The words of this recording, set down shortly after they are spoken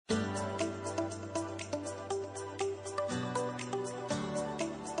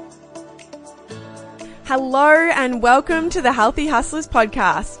Hello and welcome to the Healthy Hustlers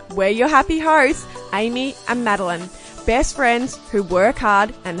podcast. We're your happy hosts, Amy and Madeline, best friends who work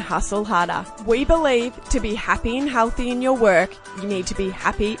hard and hustle harder. We believe to be happy and healthy in your work, you need to be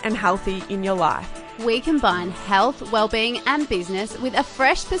happy and healthy in your life. We combine health, well-being and business with a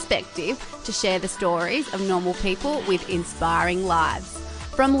fresh perspective to share the stories of normal people with inspiring lives.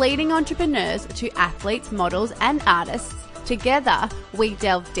 From leading entrepreneurs to athletes, models and artists, together we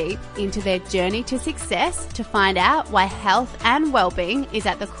delve deep into their journey to success to find out why health and well-being is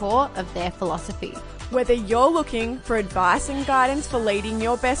at the core of their philosophy. Whether you're looking for advice and guidance for leading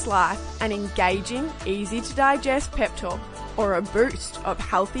your best life, an engaging, easy to digest pep talk, or a boost of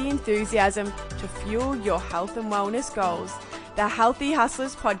healthy enthusiasm to fuel your health and wellness goals, the Healthy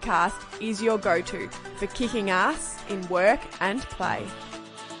Hustlers podcast is your go-to for kicking ass in work and play.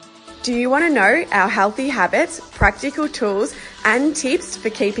 Do you want to know our healthy habits, practical tools, and tips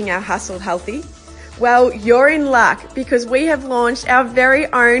for keeping our hustle healthy? Well, you're in luck because we have launched our very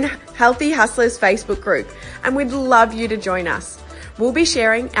own Healthy Hustlers Facebook group and we'd love you to join us. We'll be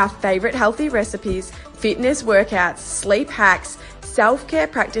sharing our favorite healthy recipes, fitness workouts, sleep hacks, self-care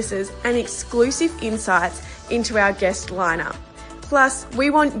practices, and exclusive insights into our guest lineup. Plus, we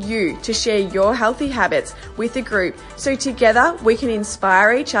want you to share your healthy habits with the group so together we can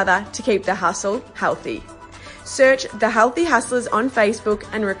inspire each other to keep the hustle healthy. Search the Healthy Hustlers on Facebook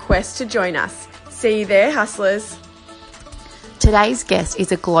and request to join us. See you there, hustlers. Today's guest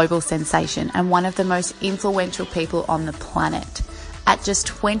is a global sensation and one of the most influential people on the planet. At just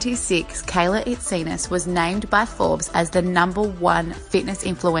 26, Kayla Itsines was named by Forbes as the #1 fitness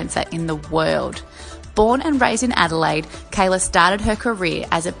influencer in the world. Born and raised in Adelaide, Kayla started her career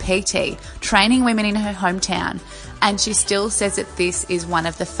as a PT, training women in her hometown, and she still says that this is one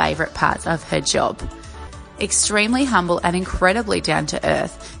of the favourite parts of her job. Extremely humble and incredibly down to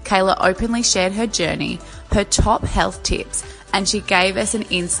earth, Kayla openly shared her journey, her top health tips, and she gave us an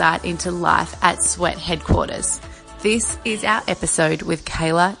insight into life at Sweat headquarters. This is our episode with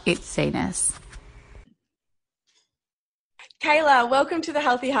Kayla Itsines. Kayla, welcome to the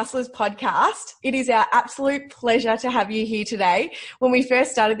Healthy Hustlers podcast. It is our absolute pleasure to have you here today. When we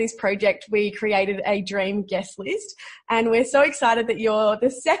first started this project, we created a dream guest list, and we're so excited that you're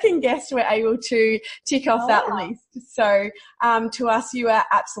the second guest we're able to tick off that list. So to us, you are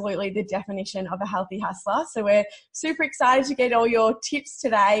absolutely the definition of a healthy hustler. So we're super excited to get all your tips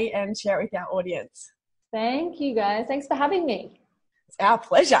today and share it with our audience. Thank you, guys. Thanks for having me. It's our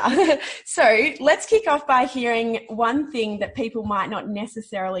pleasure. So let's kick off by hearing one thing that people might not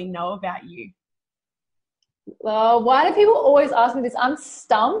necessarily know about you. Well, why do people always ask me this? I'm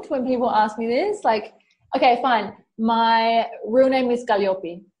stumped when people ask me this. Like, okay, fine. My real name is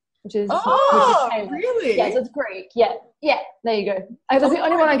Calliope, which is Kayla. Really? Yeah, so it's Greek. Yeah, there you go. That's the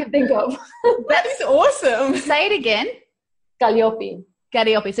only one I can think of. That is awesome. Say it again. Calliope.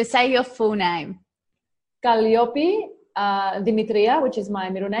 Calliope. So say your full name. Calliope Dimitria, which is my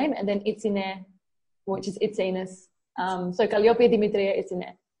middle name, and then Itsine, which is Itsines. So Calliope Dimitria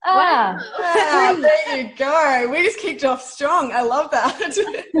Itsine. Wow, there you go. We just kicked off strong. I love that.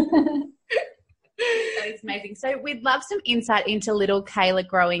 That is amazing. So we'd love some insight into little Kayla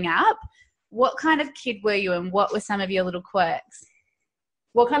growing up. What kind of kid were you and what were some of your little quirks?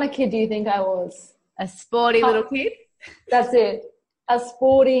 What kind of kid do you think I was? A sporty little kid? That's it. A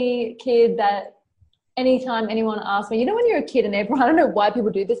sporty kid that anytime anyone asks me, you know, when you're a kid and everyone, I don't know why people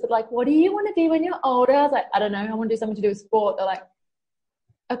do this, but like, what do you want to be when you're older? I was like, I don't know. I want to do something to do with sport. They're like,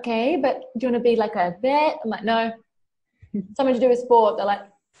 okay, but do you want to be like a vet? I'm like, no. Something to do with sport. They're like,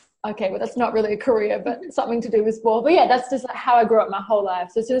 okay, well, that's not really a career, but something to do with sport. But yeah, that's just like how I grew up my whole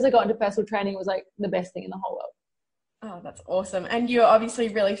life. So as soon as I got into personal training, it was like the best thing in the whole world. Oh, that's awesome. And you're obviously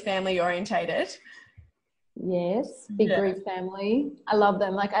really family orientated. Yes, big Greek family. I love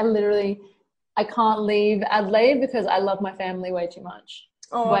them. Like I can't leave Adelaide because I love my family way too much.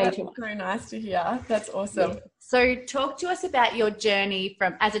 Oh, that's so nice to hear. That's awesome. Yeah. So talk to us about your journey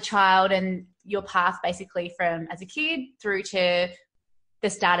from as a child and your path basically from as a kid through to the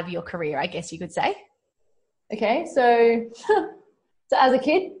start of your career, I guess you could say. Okay, so as a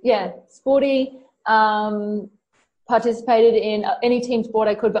kid, sporty, participated in any team sport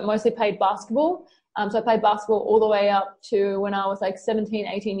I could, but mostly played basketball. So I played basketball all the way up to when I was like 17,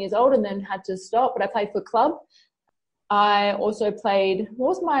 18 years old and then had to stop, but I played for club. I also played, it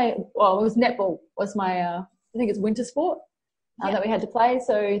was netball was my, I think it's winter sport that we had to play.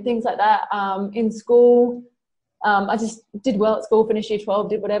 So things like that. In school, I just did well at school, finished year 12,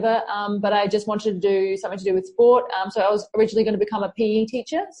 did whatever. But I just wanted to do something to do with sport. So I was originally going to become a PE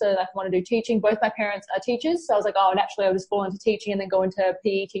teacher. So I want to do teaching. Both my parents are teachers. So I was like, naturally I'll just fall into teaching and then go into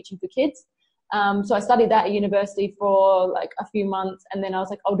PE teaching for kids. So I studied that at university for like a few months, and then I was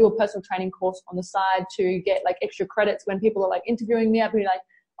like, I'll do a personal training course on the side to get like extra credits when people are like interviewing me. I'd be like,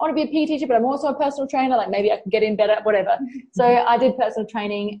 I want to be a PE teacher, but I'm also a personal trainer. Like maybe I can get in better, whatever. So I did personal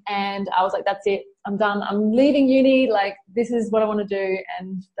training, and I was like, that's it. I'm done. I'm leaving uni. Like this is what I want to do,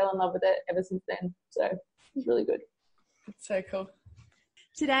 and fell in love with it ever since then. So it was really good. That's so cool.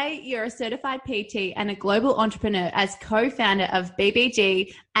 Today, you're a certified PT and a global entrepreneur as co-founder of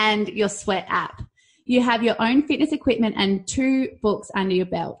BBG and your Sweat app. You have your own fitness equipment and 2 books under your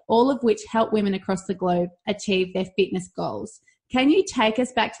belt, all of which help women across the globe achieve their fitness goals. Can you take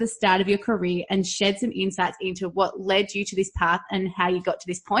us back to the start of your career and shed some insights into what led you to this path and how you got to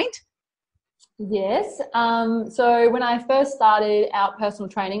this point? Yes. So when I first started out personal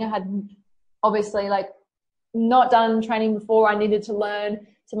training, I had obviously like not done training before. I needed to learn.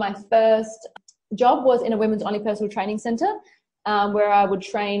 So my first job was in a women's only personal training center, where I would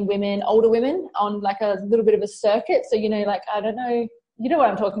train women, older women, on like a little bit of a circuit. So, you know, like, I don't know, you know what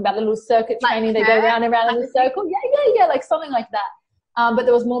I'm talking about, the little circuit training, they go round and round in a circle. Yeah, like something like that. But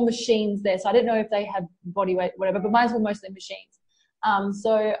there was more machines there. So I didn't know if they had body weight, whatever, but mine were mostly machines.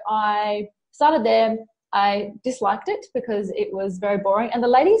 So I started there. I disliked it because it was very boring, and the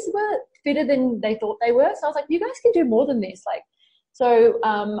ladies were fitter than they thought they were. So I was like, you guys can do more than this. Like, so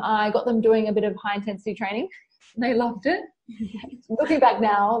I got them doing a bit of high intensity training. They loved it. Looking back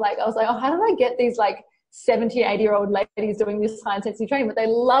now, like I was like, oh, how did I get these like 70, 80-year-old ladies doing this high intensity training? But they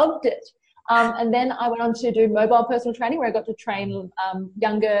loved it. And then I went on to do mobile personal training, where I got to train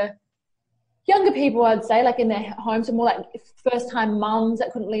younger people, I'd say, like in their homes, and more like first-time mums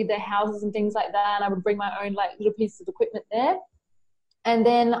that couldn't leave their houses and things like that. And I would bring my own like little pieces of equipment there. And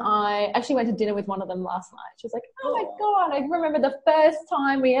then I actually went to dinner with one of them last night. She was like, oh my God, I remember the first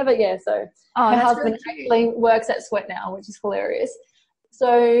time we ever, so my husband actually works at Sweat now, which is hilarious.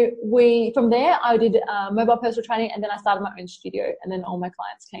 So from there, I did mobile personal training, and then I started my own studio, and then all my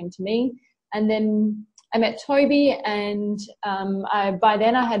clients came to me. And then I met Toby, and by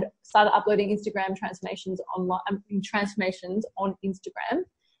then I had started uploading Instagram transformations on Instagram.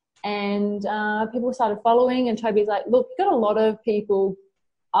 And people started following, and Toby's like, look, you've got a lot of people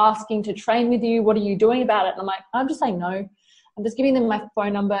asking to train with you. What are you doing about it? And I'm like, I'm just saying no. I'm just giving them my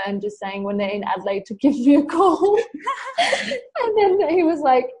phone number and just saying when they're in Adelaide to give me a call. And then he was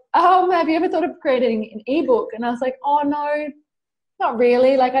like, have you ever thought of creating an ebook? And I was like, oh, no, not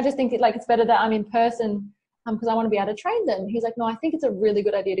really. Like, I just think it's better that I'm in person because I want to be able to train them. He's like, no, I think it's a really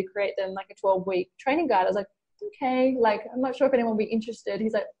good idea to create them like a 12-week training guide. I was like, okay, like, I'm not sure if anyone will be interested.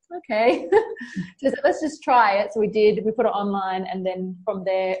 He's like, okay. So let's just try it. So we did. We put it online, and then from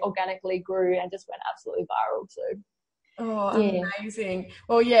there organically grew and just went absolutely viral. So. Oh, yeah. Amazing.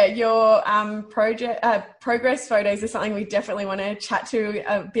 Well, yeah, your progress photos are something we definitely want to chat to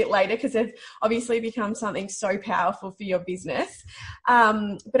a bit later, because they've obviously become something so powerful for your business.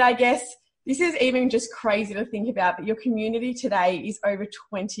 But I guess this is even just crazy to think about, but your community today is over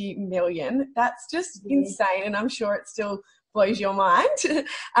 20 million. That's just insane, and I'm sure it still blows your mind.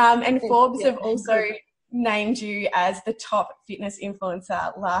 And Forbes have also named you as the top fitness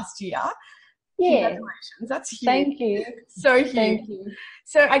influencer last year. Yeah. Congratulations. That's huge. Thank you. So huge. Thank you.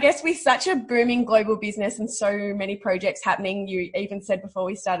 So I guess with such a booming global business and so many projects happening, you even said before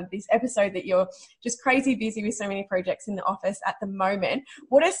we started this episode that you're just crazy busy with so many projects in the office at the moment.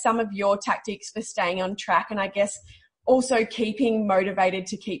 What are some of your tactics for staying on track, and I guess also keeping motivated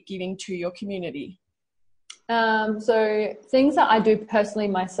to keep giving to your community? So things that I do personally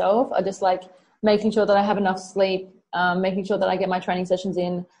myself are just like making sure that I have enough sleep, making sure that I get my training sessions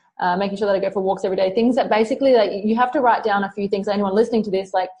in, making sure that I go for walks every day. Things that basically, like, you have to write down a few things. Anyone listening to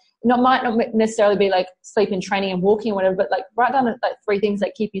this, like, might not necessarily be like sleep and training and walking or whatever, but like write down like 3 things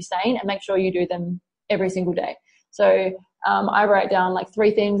that keep you sane and make sure you do them every single day. So I write down like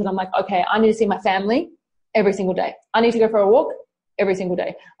 3 things, and I'm like, okay, I need to see my family every single day. I need to go for a walk every single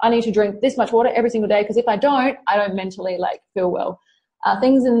day. I need to drink this much water every single day, because if I don't mentally like feel well.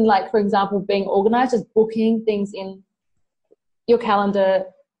 Things in, like, for example, being organized, just booking things in your calendar,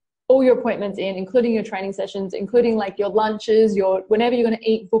 all your appointments in, including your training sessions, including like your lunches, whenever you're going to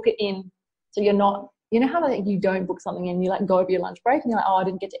eat, book it in. So you're not, you know how like you don't book something and you like go over your lunch break and you're like, oh, I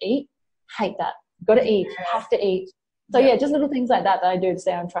didn't get to eat. Hate that. Got to eat. Have to eat. So yeah, just little things like that I do to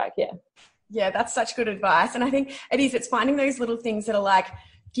stay on track. Yeah. Yeah, that's such good advice. And I think it's finding those little things that are like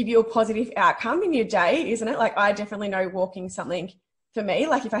give you a positive outcome in your day, isn't it? Like, I definitely know walking something for me.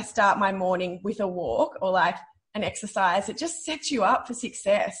 Like, if I start my morning with a walk or like an exercise, it just sets you up for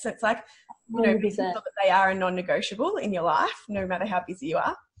success. So it's like, you know, that they are a non-negotiable in your life, no matter how busy you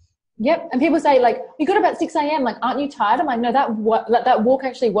are. Yep. And people say, like, you got up at 6 a.m. Like, aren't you tired? I'm like, no, that walk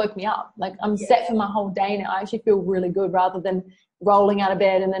actually woke me up. Like, I'm set for my whole day now. I actually feel really good rather than rolling out of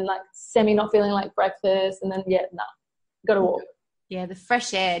bed and then like not feeling like breakfast and then, got to walk. Yeah, the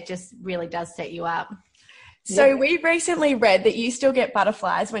fresh air just really does set you up. So we recently read that you still get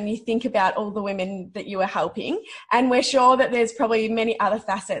butterflies when you think about all the women that you are helping, and we're sure that there's probably many other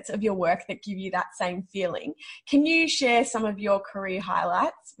facets of your work that give you that same feeling. Can you share some of your career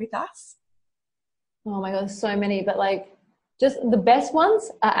highlights with us? Oh my God, so many, but like just the best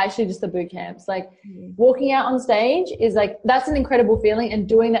ones are actually just the boot camps. Like walking out on stage is like, that's an incredible feeling, and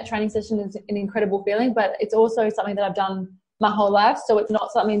doing that training session is an incredible feeling, but it's also something that I've done my whole life. So it's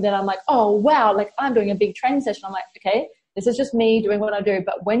not something that I'm like, oh wow, like I'm doing a big training session. I'm like, okay, this is just me doing what I do.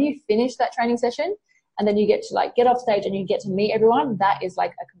 But when you finish that training session and then you get to like get off stage and you get to meet everyone, that is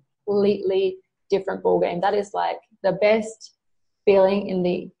like a completely different ball game. That is like the best feeling in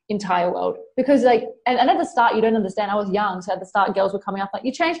the entire world, because like, and at the start you don't understand. I was young, so at the start girls were coming up like,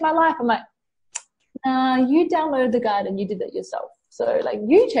 you changed my life. I'm like, nah, you downloaded the guide and you did it yourself, so like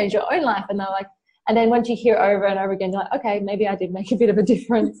you changed your own life. And they're like, and then once you hear it over and over again, you're like, okay, maybe I did make a bit of a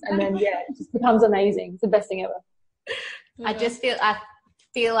difference. And then, it just becomes amazing. It's the best thing ever. I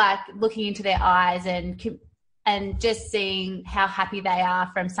feel like looking into their eyes and just seeing how happy they are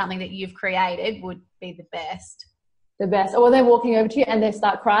from something that you've created would be the best. The best. Or they're walking over to you and they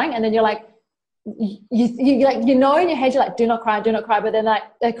start crying, and then you're like, you like, you know, in your head, you're like, do not cry. But then like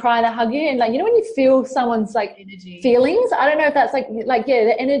they cry, they hug you. And like, you know, when you feel someone's like energy, feelings, I don't know if that's like,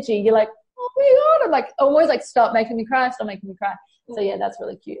 the energy, you're like, oh my God, I'm like, always like, stop making me cry. So yeah, that's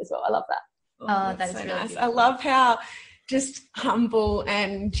really cute as well. I love that. Oh, that's so really nice. beautiful. I love how just humble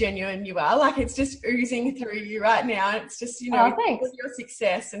and genuine you are. Like, it's just oozing through you right now. It's just, you know, with your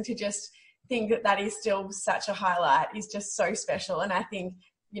success, and to just think that is still such a highlight is just so special. And I think,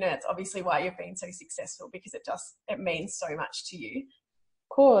 you know, that's obviously why you've been so successful, because it means so much to you.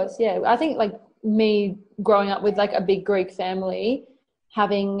 Of course, yeah. I think like me growing up with like a big Greek family,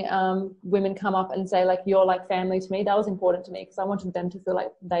 having women come up and say like, you're like family to me, that was important to me, because I wanted them to feel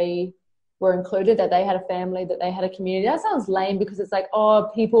like they were included, that they had a family, that they had a community. That sounds lame, because it's like, oh,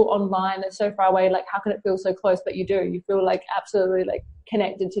 people online, they're so far away, like how can it feel so close? But you feel like absolutely like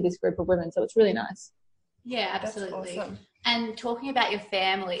connected to this group of women. So it's really nice. Yeah, absolutely. Awesome. And talking about your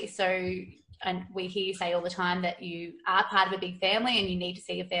family, and we hear you say all the time that you are part of a big family and you need to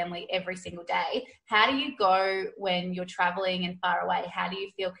see your family every single day. How do you go when you're traveling and far away? How do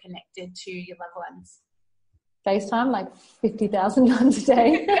you feel connected to your loved ones? FaceTime like 50,000 times a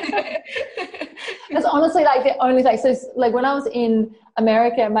day. That's honestly like the only thing. So like when I was in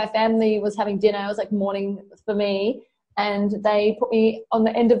America, my family was having dinner. It was like morning for me, and they put me on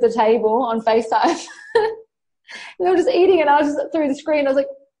the end of the table on FaceTime. And they were just eating, and I was just through the screen. I was like,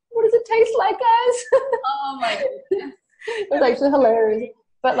 what does it taste like, guys? Oh my goodness. It was actually hilarious.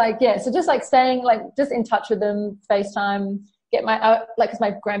 But like, yeah, so just like staying like just in touch with them, FaceTime, get my, because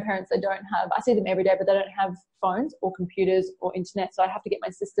my grandparents, they don't have, I see them every day, but they don't have phones or computers or internet. So I have to get my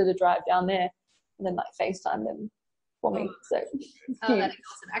sister to drive down there and then like FaceTime them for me. So that is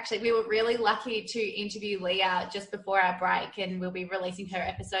awesome. Actually, we were really lucky to interview Leah just before our break, and we'll be releasing her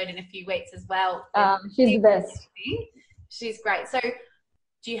episode in a few weeks as well. She's the best. She's great. So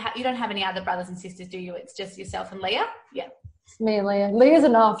you don't have any other brothers and sisters, do you? It's just yourself and Leah? Yeah. It's me and Leah. Leah's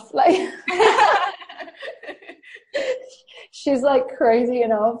enough. Like, she's like crazy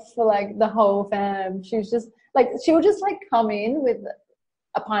enough for like the whole fam. She's just like, she will just like come in with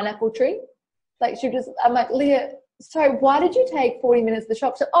a pineapple tree. Like I'm like, Leah, sorry, why did you take 40 minutes to the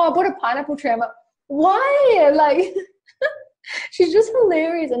shop? So, I bought a pineapple tree. I'm like, why? Like, she's just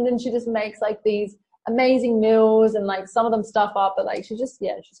hilarious. And then she just makes like these amazing meals, and like some of them stuff up, but like she's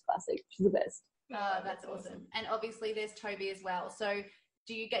classic. She's the best. Oh, that's awesome. And obviously there's Toby as well. So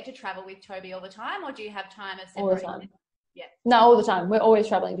do you get to travel with Toby all the time, or do you have time of separating? All the time. Yeah. No, all the time. We're always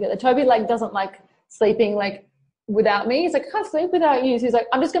traveling together. Toby like doesn't like sleeping like without me. He's like, I can't sleep without you. So he's like,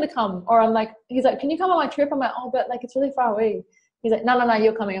 I'm just going to come. Or he's like, can you come on my trip? I'm like, oh, but like it's really far away. He's like, no,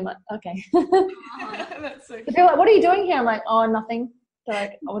 you're coming. I'm like, okay. Oh, that's so cute. They're like, what are you doing here? I'm like, oh, nothing. They're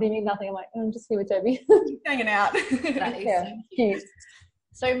like, oh, what do you mean nothing? I'm like, I'm just here with Toby. Hanging out. That is yeah, so cute. cute.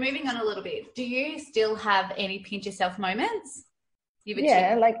 So moving on a little bit, do you still have any pinch yourself moments?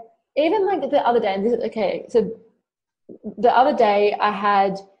 Yeah, like even like the other day, so the other day I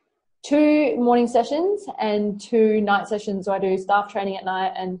had 2 morning sessions and 2 night sessions. So I do staff training at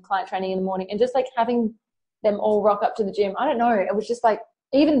night and client training in the morning, and just like having them all rock up to the gym. I don't know. It was just like,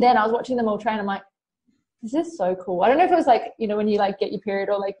 even then I was watching them all train. I'm like, this is so cool. I don't know if it was like, you know, when you like get your period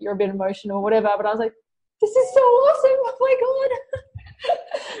or like you're a bit emotional or whatever, but I was like, this is so awesome. Oh my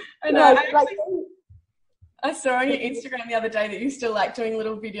God. I know. I saw on your Instagram the other day that you're still like doing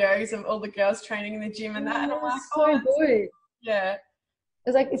little videos of all the girls training in the gym and that. And I'm like, so good. Yeah.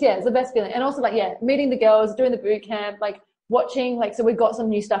 It's like, yeah, it's the best feeling. And also like, yeah, meeting the girls, doing the boot camp, like watching, like, so we've got some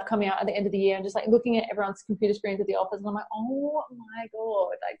new stuff coming out at the end of the year and just like looking at everyone's computer screens at the office. And I'm like, oh my God,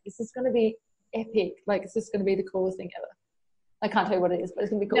 like this is going to be epic. Like, it's just going to be the coolest thing ever. I can't tell you what it is, but it's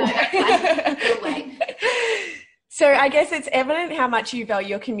going to be cool. No, So I guess it's evident how much you value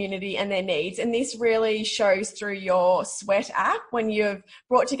your community and their needs, and this really shows through your Sweat app when you've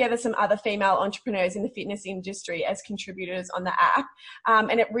brought together some other female entrepreneurs in the fitness industry as contributors on the app,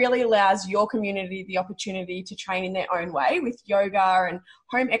 and it really allows your community the opportunity to train in their own way with yoga and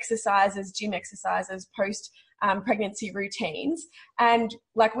home exercises, gym exercises, pregnancy routines. And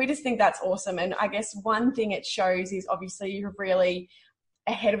like, we just think that's awesome. And I guess one thing it shows is obviously you're really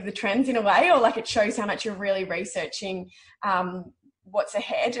ahead of the trends in a way, or like it shows how much you're really researching what's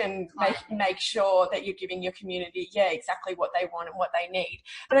ahead and make sure that you're giving your community exactly what they want and what they need.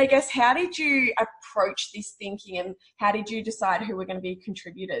 But I guess, how did you approach this thinking, and how did you decide who were going to be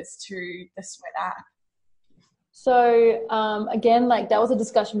contributors to the Sweat app? So again, like that was a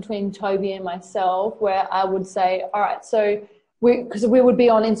discussion between Toby and myself where I would say, all right, so because we would be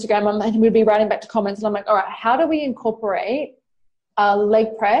on Instagram and we'd be writing back to comments, and I'm like, all right, how do we incorporate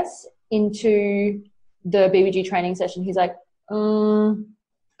leg press into the BBG training session? He's like,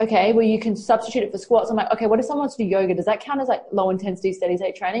 okay, well, you can substitute it for squats. I'm like, okay, what if someone wants to do yoga? Does that count as like low intensity steady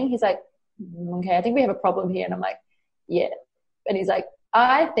state training? He's like, okay, I think we have a problem here. And I'm like, yeah. And he's like,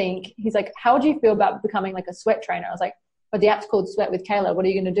 he's like, how would you feel about becoming like a sweat trainer? I was like, but the app's called Sweat with Kayla. What are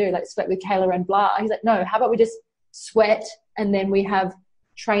you going to do? Like sweat with Kayla and blah. He's like, no, how about we just sweat and then we have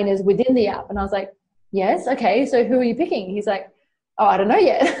trainers within the app? And I was like, yes, okay, so who are you picking? He's like, oh, I don't know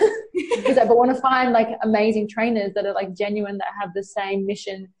yet. He's like, but want to find like amazing trainers that are like genuine, that have the same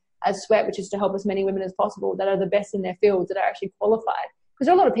mission as Sweat, which is to help as many women as possible, that are the best in their fields, that are actually qualified. Because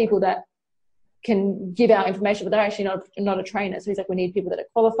there are a lot of people that can give out information, but they're actually not a trainer. So he's like, we need people that are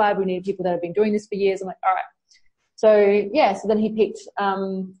qualified. We need people that have been doing this for years. I'm like, all right. So yeah, so then he picked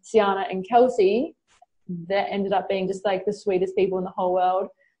Sienna and Kelsey. That ended up being just like the sweetest people in the whole world.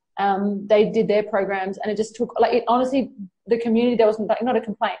 They did their programs, and it just took, like, it honestly, the community, there was like not a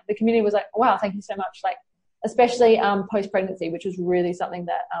complaint. The community was like, wow, thank you so much. Like, especially post-pregnancy, which was really something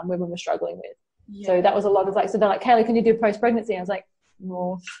that women were struggling with. Yeah. So that was a lot of like, so they're like, Kayla, can you do post-pregnancy? I was like,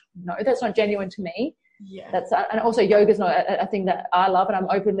 well, no, that's not genuine to me. Yeah. That's and also yoga's not a thing that I love, and I'm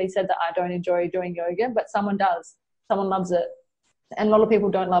openly said that I don't enjoy doing yoga, but someone does. Someone loves it. And a lot of people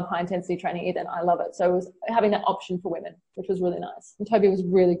don't love high intensity training either, and I love it. So it was having that option for women, which was really nice. And Toby was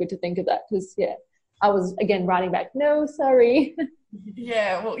really good to think of that, because I was again writing back, no, sorry.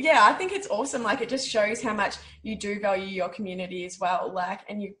 Yeah, well, yeah, I think it's awesome. Like, it just shows how much you do value your community as well. Like,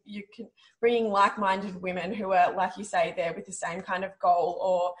 and you can bring like-minded women who are, like you say, there with the same kind of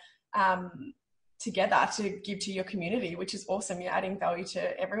goal, or together to give to your community, which is awesome. You're adding value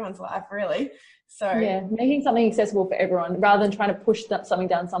to everyone's life, really. So yeah, making something accessible for everyone rather than trying to push something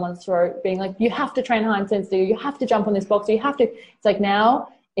down someone's throat, being like, you have to train high intensity, you have to jump on this box, or you have to. It's like, now,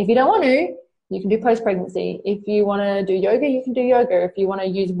 if you don't want to, you can do post-pregnancy. If you want to do yoga, you can do yoga. If you want to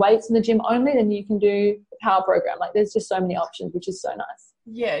use weights in the gym only, then you can do a power program. Like, there's just so many options, which is so nice.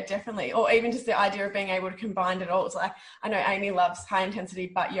 Yeah, definitely. Or even just the idea of being able to combine it all. It's like, I know Amy loves high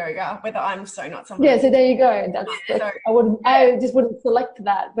intensity but yoga, whether I'm so not someone. Yeah, so there you go. I just wouldn't select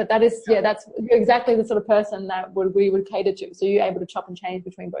that, but that is, that's exactly the sort of person that we would cater to. So you're able to chop and change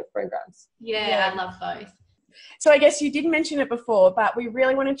between both programs. Yeah, I love both. So I guess you did mention it before, but we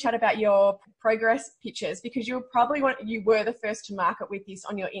really want to chat about your progress pictures, because you were the first to market with this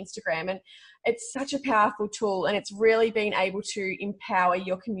on your Instagram, and it's such a powerful tool, and it's really been able to empower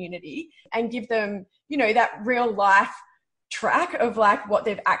your community and give them, that real life track of like what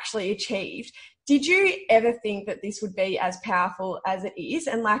they've actually achieved. Did you ever think that this would be as powerful as it is?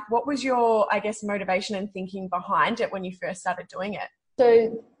 And like, what was your, I guess, motivation and thinking behind it when you first started doing it?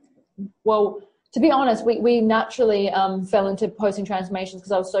 So, well, to be honest, we naturally fell into posting transformations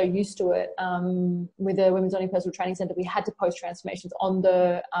because I was so used to it. With the Women's Only Personal Training Centre, we had to post transformations on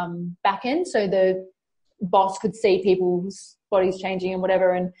the back end, so the boss could see people's bodies changing and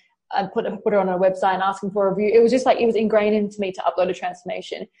whatever, and put it on a website and asking for a review. It was just like, it was ingrained into me to upload a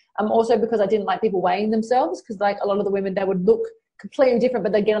transformation. Also because I didn't like people weighing themselves, because like a lot of the women, they would look completely different,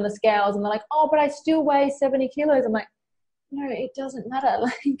 but they get on the scales and they're like, oh, but I still weigh 70 kilos. I'm like, no, it doesn't matter.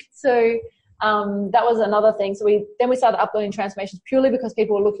 Like, so... that was another thing. So we started uploading transformations purely because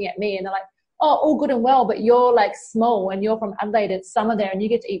people were looking at me and they're like, oh, all good and well, but you're like small and you're from Adelaide, it's summer there and you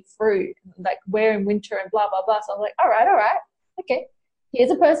get to eat fruit, like we're in winter and blah, blah, blah. So I was like, all right, okay.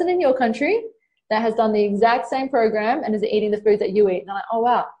 here's a person in your country that has done the exact same program and is eating the foods that you eat. And I'm like, oh,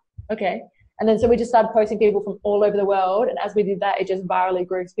 wow. Okay. And then so we just started posting people from all over the world. And as we did that, it just virally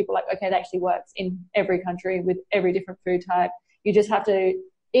grew. So people were like, okay, that actually works in every country with every different food type. You just have to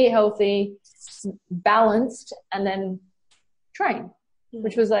eat healthy, balanced, and then train,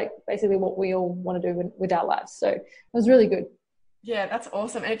 which was like basically what we all want to do with our lives. So it was really good. Yeah, that's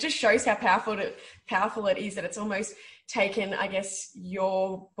awesome. And it just shows how powerful it is that it's almost taken, I guess,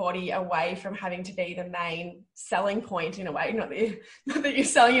 your body away from having to be the main selling point in a way. Not that you're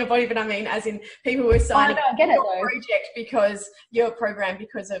selling your body, but I mean, as in people were signing up for your project because your program,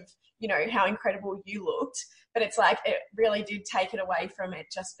 because of, you know, how incredible you looked. But it's like, it really did take it away from it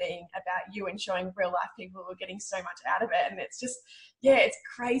just being about you and showing real life people who are getting so much out of it. And it's just, yeah, it's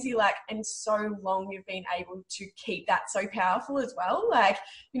crazy. Like, and so long you've been able to keep that so powerful as well. Like,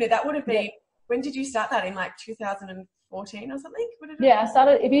 you know, that would have been, when did you start that, in like 2014 or something? Yeah, I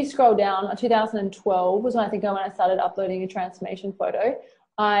started, if you scroll down, 2012 was when I started uploading a transformation photo.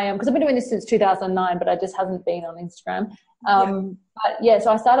 Because I've been doing this since 2009, but I just hasn't been on Instagram. But yeah,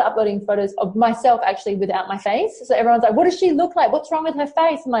 so I started uploading photos of myself actually without my face. So everyone's like, what does she look like? What's wrong with her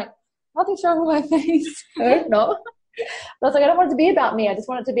face? I'm like, nothing's wrong with my face. No. But I was like, I don't want it to be about me. I just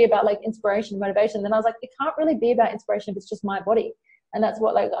want it to be about like inspiration, motivation. Then I was like, it can't really be about inspiration if it's just my body. And that's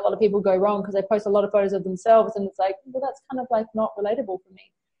what like a lot of people go wrong, because they post a lot of photos of themselves and it's like, well, that's kind of like not relatable for me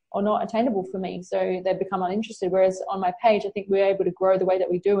or not attainable for me. So they become uninterested. Whereas on my page, I think we're able to grow the way that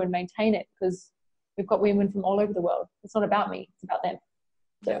we do and maintain it because we've got women from all over the world. It's not about me, it's about them.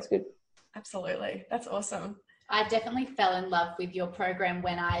 So it's good. Absolutely. That's awesome. I definitely fell in love with your program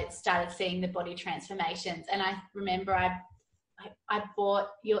when I started seeing the body transformations. And I remember I bought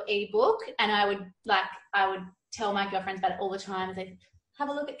your ebook and I would tell my girlfriends about it all the time and say, have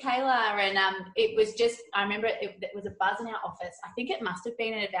a look at Kayla. And it was just, I remember it was a buzz in our office. I think it must have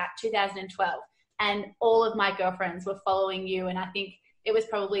been in about 2012. And all of my girlfriends were following you. And I think it was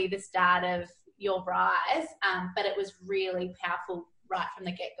probably the start of your rise, but it was really powerful right from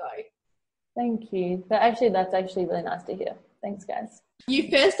the get-go. Thank you. That's actually really nice to hear. Thanks, guys. You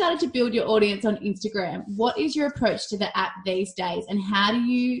first started to build your audience on Instagram. What is your approach to the app these days, and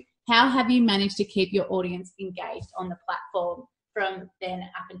how have you managed to keep your audience engaged on the platform from then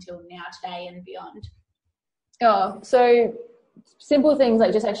up until now, today and beyond? Oh, so simple things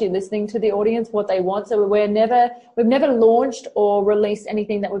like just actually listening to the audience, what they want. So we've never launched or released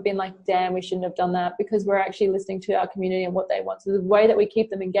anything that we've been like, damn, we shouldn't have done that, because we're actually listening to our community and what they want. So the way that we keep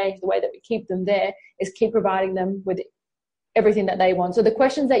them engaged, the way that we keep them there is keep providing them with everything that they want. So the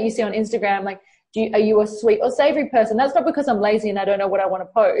questions that you see on Instagram, like, are you a sweet or savory person? That's not because I'm lazy and I don't know what I want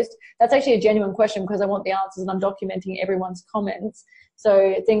to post. That's actually a genuine question because I want the answers and I'm documenting everyone's comments.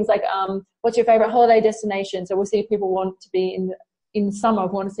 So things like, what's your favorite holiday destination? So we'll see if people want to be in summer.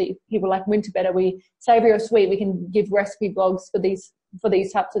 We want to see people like winter better. We savory or sweet. We can give recipe blogs for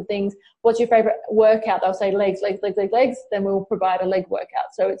these types of things. What's your favorite workout? They'll say legs. Then we'll provide a leg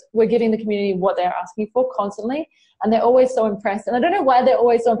workout. So we're giving the community what they're asking for constantly. And they're always so impressed. And I don't know why they're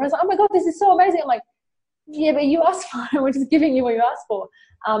always so impressed. Like, oh my God, this is so amazing. I'm like, yeah, but you asked for it. We're just giving you what you asked for.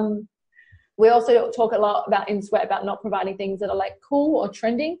 We also talk a lot about in Sweat about not providing things that are like cool or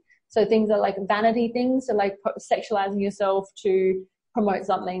trending. So things are like vanity things. So like sexualizing yourself to promote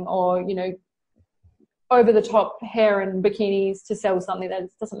something, or, you know, over the top hair and bikinis to sell something that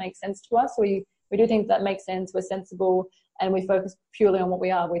doesn't make sense to us. So we do things that make sense. We're sensible and we focus purely on what we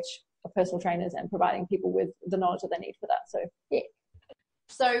are, which are personal trainers, and providing people with the knowledge that they need for that. So, yeah.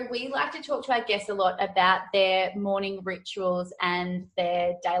 So we like to talk to our guests a lot about their morning rituals and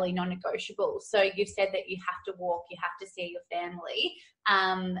their daily non-negotiables. So you've said that you have to walk, you have to see your family,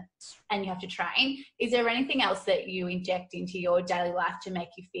 and you have to train. Is there anything else that you inject into your daily life to make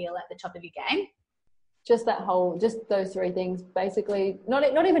you feel at the top of your game? Just those three things, basically.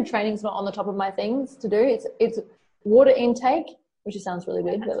 Not even training's not on the top of my things to do. It's water intake, which sounds really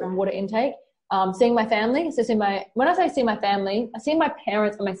weird, but right. Water intake. Seeing my family. So when I say see my family, I see my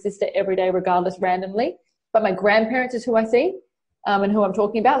parents and my sister every day, regardless, randomly. But my grandparents is who I see, and who I'm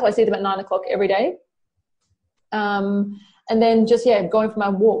talking about. So I see them at 9 o'clock every day. And then just, going for my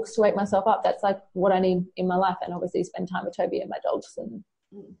walks to wake myself up. That's like what I need in my life. And obviously spend time with Toby and my dogs and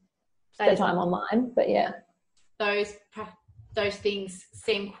spend time online. But yeah. Those things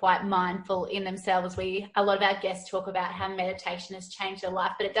seem quite mindful in themselves. A lot of our guests talk about how meditation has changed their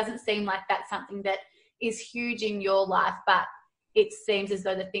life, but it doesn't seem like that's something that is huge in your life, but it seems as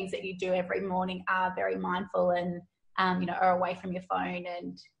though the things that you do every morning are very mindful and, are away from your phone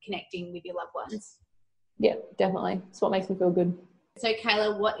and connecting with your loved ones. Yeah, definitely. It's what makes me feel good. So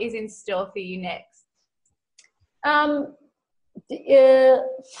Kayla, what is in store for you next?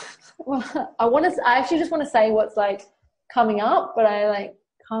 Well, I actually just want to say what's like coming up, but I like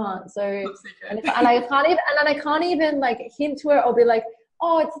can't. So, and I can't even like hint to it or be like,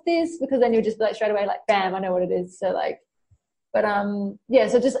 oh, it's this, because then you'll just be like straight away, like, bam, I know what it is. So like, but yeah,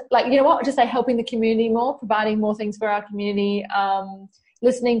 so just like, you know what, just say helping the community more, providing more things for our community,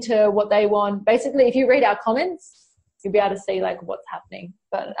 listening to what they want. Basically, if you read our comments, you'll be able to see like what's happening.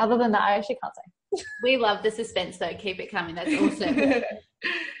 But other than that, I actually can't say. We love the suspense though. Keep it coming. That's awesome.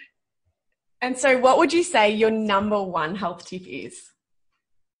 And so what would you say your number one health tip is?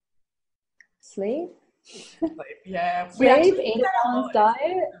 Sleep. Yeah. Sleep, eat a balanced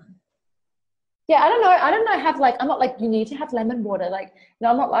diet. Yeah, I don't know, have like, I'm not like, you need to have lemon water. Like, no,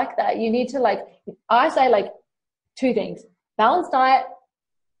 I'm not like that. You need to like, I say like 2 things: balanced diet,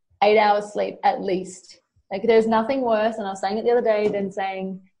 8 hours sleep at least. Like, there's nothing worse, and I was saying it the other day, than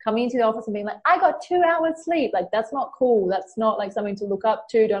saying, coming into the office and being like, I got 2 hours sleep. Like, that's not cool. That's not like something to look up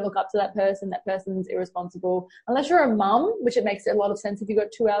to. Don't look up to that person. That person's irresponsible. Unless you're a mum, which it makes a lot of sense if you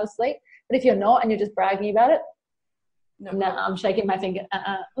got 2 hours sleep. But if you're not and you're just bragging about it, no, I'm shaking my finger.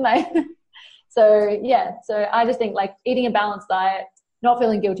 Like, so yeah. So I just think like eating a balanced diet, not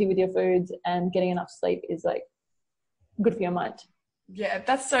feeling guilty with your foods, and getting enough sleep is like good for your mind. Yeah,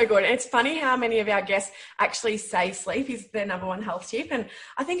 that's so good. It's funny how many of our guests actually say sleep is their number one health tip. And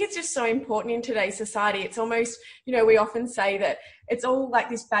I think it's just so important in today's society. It's almost, you know, we often say that it's all like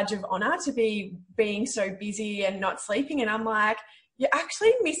this badge of honor to be being so busy and not sleeping. And I'm like, you're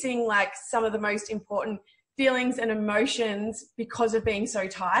actually missing like some of the most important feelings and emotions because of being so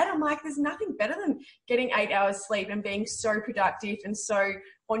tired. I'm like, there's nothing better than getting 8 hours sleep and being so productive and so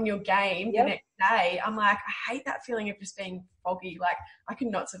on your game the next day. I'm like, I hate that feeling of just being foggy. Like, I could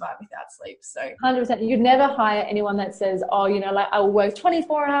not survive without sleep. So 100%. You'd never hire anyone that says, oh, you know, like I will work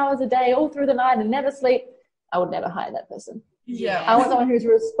 24 hours a day all through the night and never sleep. I would never hire that person. Yeah. I want someone who's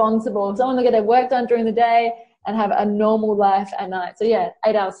responsible, someone to get their work done during the day and have a normal life at night. So yeah,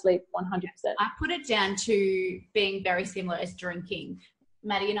 8 hours sleep, 100%. I put it down to being very similar as drinking.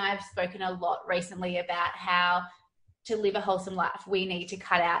 Maddie and I have spoken a lot recently about how to live a wholesome life, we need to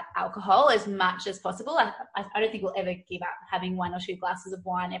cut out alcohol as much as possible. I don't think we'll ever give up having 1 or 2 glasses of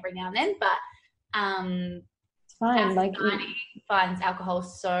wine every now and then, but it's fine. Like, finds alcohol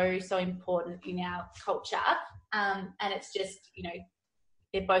so important in our culture, and it's just, you know,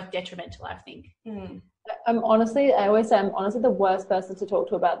 they're both detrimental, I think. I always say I'm honestly the worst person to talk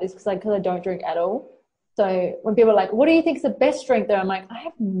to about this because I don't drink at all. So when people are like, what do you think is the best drink there? I'm like, I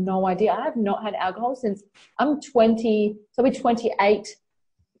have no idea. I have not had alcohol since I'm 20, so I'll be 28.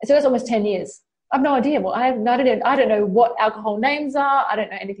 So that's almost 10 years. I have no idea. Well, I don't know what alcohol names are. I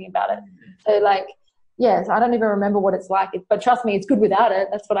don't know anything about it. So like, yes, I don't even remember what it's like. But trust me, it's good without it.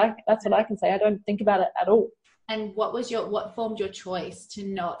 That's what I can say. I don't think about it at all. And what formed your choice to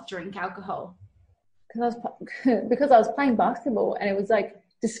not drink alcohol? Because I was playing basketball and it was like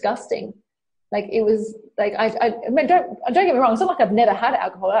disgusting. Like it was like I mean, don't get me wrong. It's not like I've never had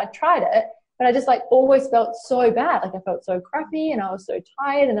alcohol. I tried it, but I just like always felt so bad. Like I felt so crappy and I was so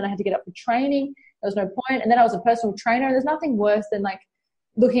tired, and then I had to get up for training. There was no point. And then I was a personal trainer, and there's nothing worse than like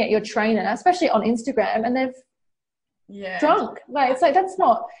looking at your trainer, especially on Instagram, and they're drunk. Like it's like, that's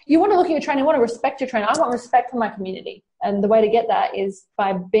not, you want to look at your trainer, you want to respect your trainer. I want respect from my community, and the way to get that is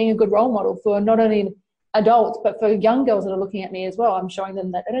by being a good role model for not only adults but for young girls that are looking at me as well. I'm showing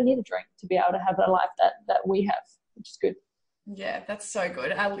them that they don't need a drink to be able to have the life that we have, which is good. Yeah, that's so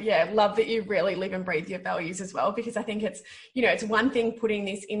good. I love that you really live and breathe your values as well, because I think it's, you know, it's one thing putting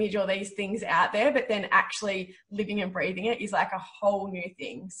this image or these things out there, but then actually living and breathing it is like a whole new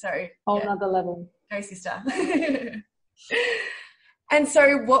thing. So whole nother level. Go sister. And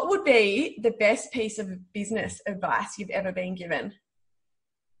so what would be the best piece of business advice you've ever been given?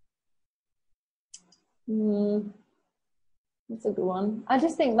 That's a good one. I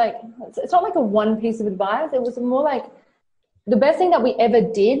just think like it's not like a one piece of advice. It was more like the best thing that we ever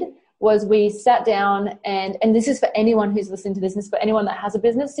did was we sat down and this is for anyone who's listening to this, this is for anyone that has a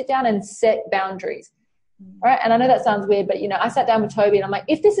business, sit down and set boundaries. All right. And I know that sounds weird, but you know, I sat down with Toby and I'm like,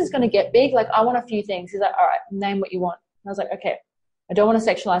 if this is going to get big, like I want a few things. He's like, all right, name what you want. And I was like, okay, I don't want to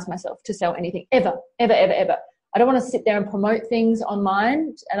sexualize myself to sell anything ever. I don't want to sit there and promote things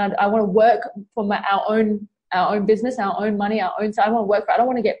online, and I want to work for our own business, our own money, our own. So I want to work for. I don't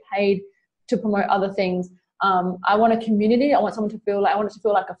want to get paid to promote other things. I want a community. I want someone to feel like, I want it to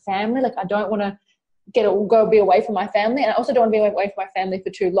feel like a family. Like I don't want to go be away from my family, and I also don't want to be away from my family for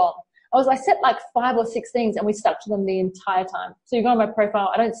too long. I set like 5 or 6 things, and we stuck to them the entire time. So you go on my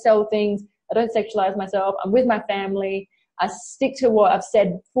profile. I don't sell things. I don't sexualize myself. I'm with my family. I stick to what I've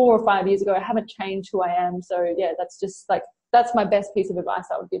said 4 or 5 years ago. I haven't changed who I am. So yeah, that's just like that's my best piece of advice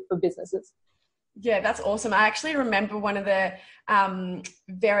I would give for businesses. Yeah, that's awesome. I actually remember one of the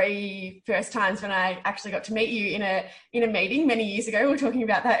very first times when I actually got to meet you in a meeting many years ago. We were talking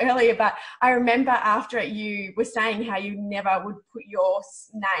about that earlier, but I remember after it, you were saying how you never would put your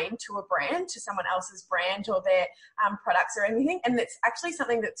name to a brand, to someone else's brand or their products or anything. And it's actually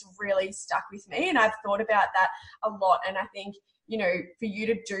something that's really stuck with me. And I've thought about that a lot. And I think, you know, for you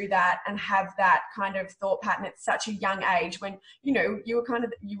to do that and have that kind of thought pattern at such a young age when, you know, you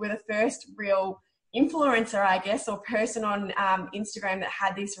were the first real influencer, I guess, or person on Instagram that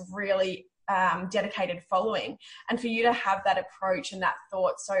had this really dedicated following. And for you to have that approach and that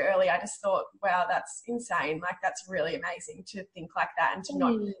thought so early, I just thought, wow, that's insane. Like, that's really amazing to think like that and to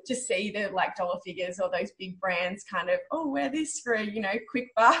not to see the like dollar figures or those big brands kind of, oh, wear this for a, you know, quick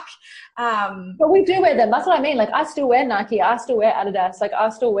buck. But we do wear them. That's what I mean. Like, I still wear Nike. I still wear Adidas. Like, I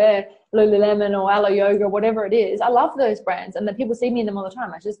still wear Lululemon or Alo Yoga, whatever it is. I love those brands. And then people see me in them all the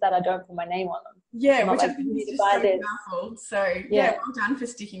time. It's just that I don't put my name on them. Yeah, which I think is just so powerful. So yeah, well done for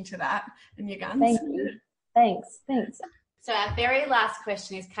sticking to that and your guns. Thank you. Thanks. So our very last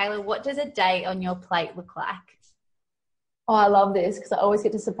question is, Kayla, what does a day on your plate look like? Oh, I love this because I always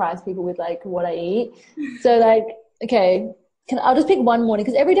get to surprise people with like what I eat. So like, okay, I'll just pick one morning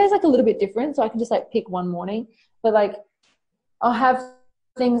because every day is like a little bit different. So I can just like pick one morning. But like, I'll have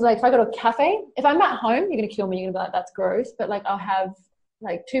things like if I go to a cafe, if I'm at home, you're going to kill me. You're going to be like, that's gross. But like, I'll have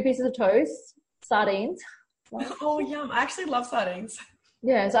like 2 pieces of toast, sardines. Oh, yum. I actually love sardines.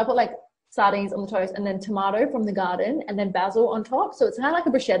 Yeah, so I put like sardines on the toast and then tomato from the garden and then basil on top. So it's kind of like a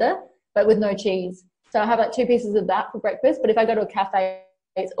bruschetta, but with no cheese. So I have like 2 pieces of that for breakfast. But if I go to a cafe,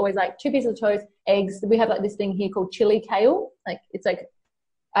 it's always like 2 pieces of toast, eggs. We have like this thing here called chili kale. Like, it's like,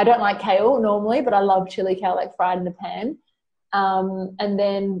 I don't like kale normally, but I love chili kale, like fried in a pan. And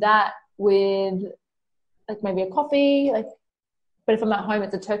then that with like maybe a coffee, like, but if I'm at home,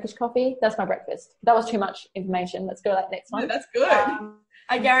 it's a Turkish coffee. That's my breakfast. That was too much information. Let's go like next one. No, that's good.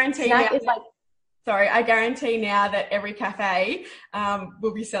 I guarantee I guarantee now that every cafe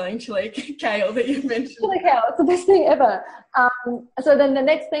will be selling chili kale that you mentioned. Chili kale, it's the best thing ever. So then the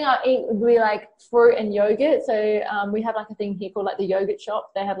next thing I eat would be like fruit and yogurt. So we have like a thing here called like the yogurt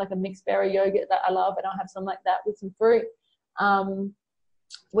shop. They have like a mixed berry yogurt that I love, and I'll have some like that with some fruit.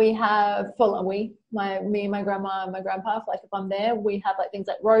 We have me and my grandma and my grandpa, like if I'm there, we have like things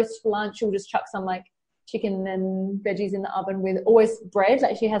like roast for lunch. We'll just chuck some like chicken and veggies in the oven with always bread.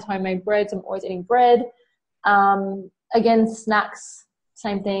 Like she has homemade bread, so I'm always eating bread. Again, snacks,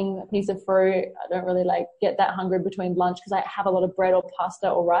 same thing, a piece of fruit. I don't really like get that hungry between lunch because I have a lot of bread or pasta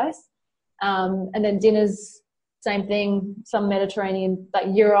or rice. And then dinners, same thing, some Mediterranean,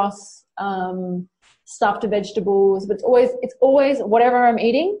 like gyros, stuffed vegetables, but it's always whatever I'm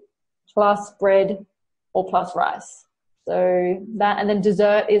eating plus bread or plus rice. So that, and then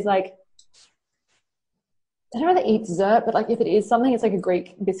dessert is like, I don't really eat dessert, but like if it is something, it's like a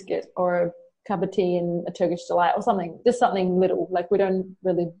Greek biscuit or a cup of tea and a Turkish delight or something, just something little. Like we don't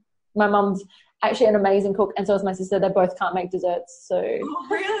really, my mum's actually an amazing cook and so is my sister. They both can't make desserts. So oh,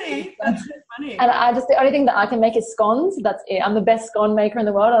 really? That's so funny. And the only thing that I can make is scones. That's it. I'm the best scone maker in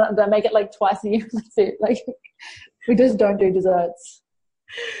the world. I make it like twice a year. That's it. Like we just don't do desserts.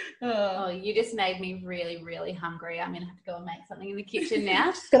 Oh, you just made me really, really hungry. I'm going to have to go and make something in the kitchen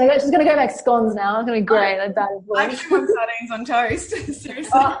now. She's going to go make scones now. It's going to be great. I actually want sardines on toast.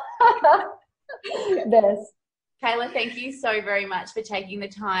 Seriously. Best. Kayla, thank you so very much for taking the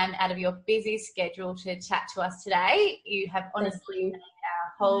time out of your busy schedule to chat to us today. You have honestly made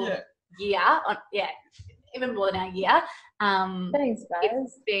our whole year, even more than our year. Thanks,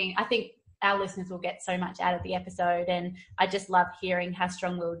 guys. I think our listeners will get so much out of the episode, and I just love hearing how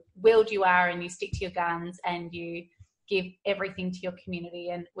strong-willed you are, and you stick to your guns and you give everything to your community,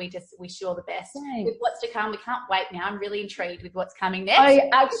 and we just wish you all the best. Thanks. With what's to come. We can't wait now. I'm really intrigued with what's coming next. Oh, you're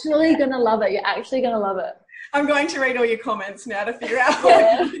actually going to love it. You're actually going to love it. I'm going to read all your comments now to figure out what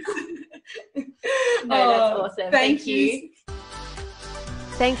it is. That's awesome. Thank you.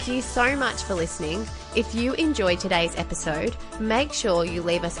 Thank you so much for listening. If you enjoyed today's episode, make sure you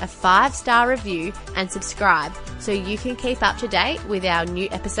leave us a 5-star review and subscribe so you can keep up to date with our new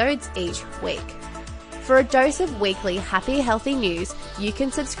episodes each week. For a dose of weekly happy, healthy news, you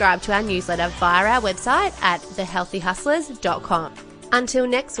can subscribe to our newsletter via our website at thehealthyhustlers.com. Until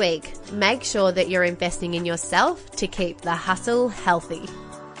next week, make sure that you're investing in yourself to keep the hustle healthy.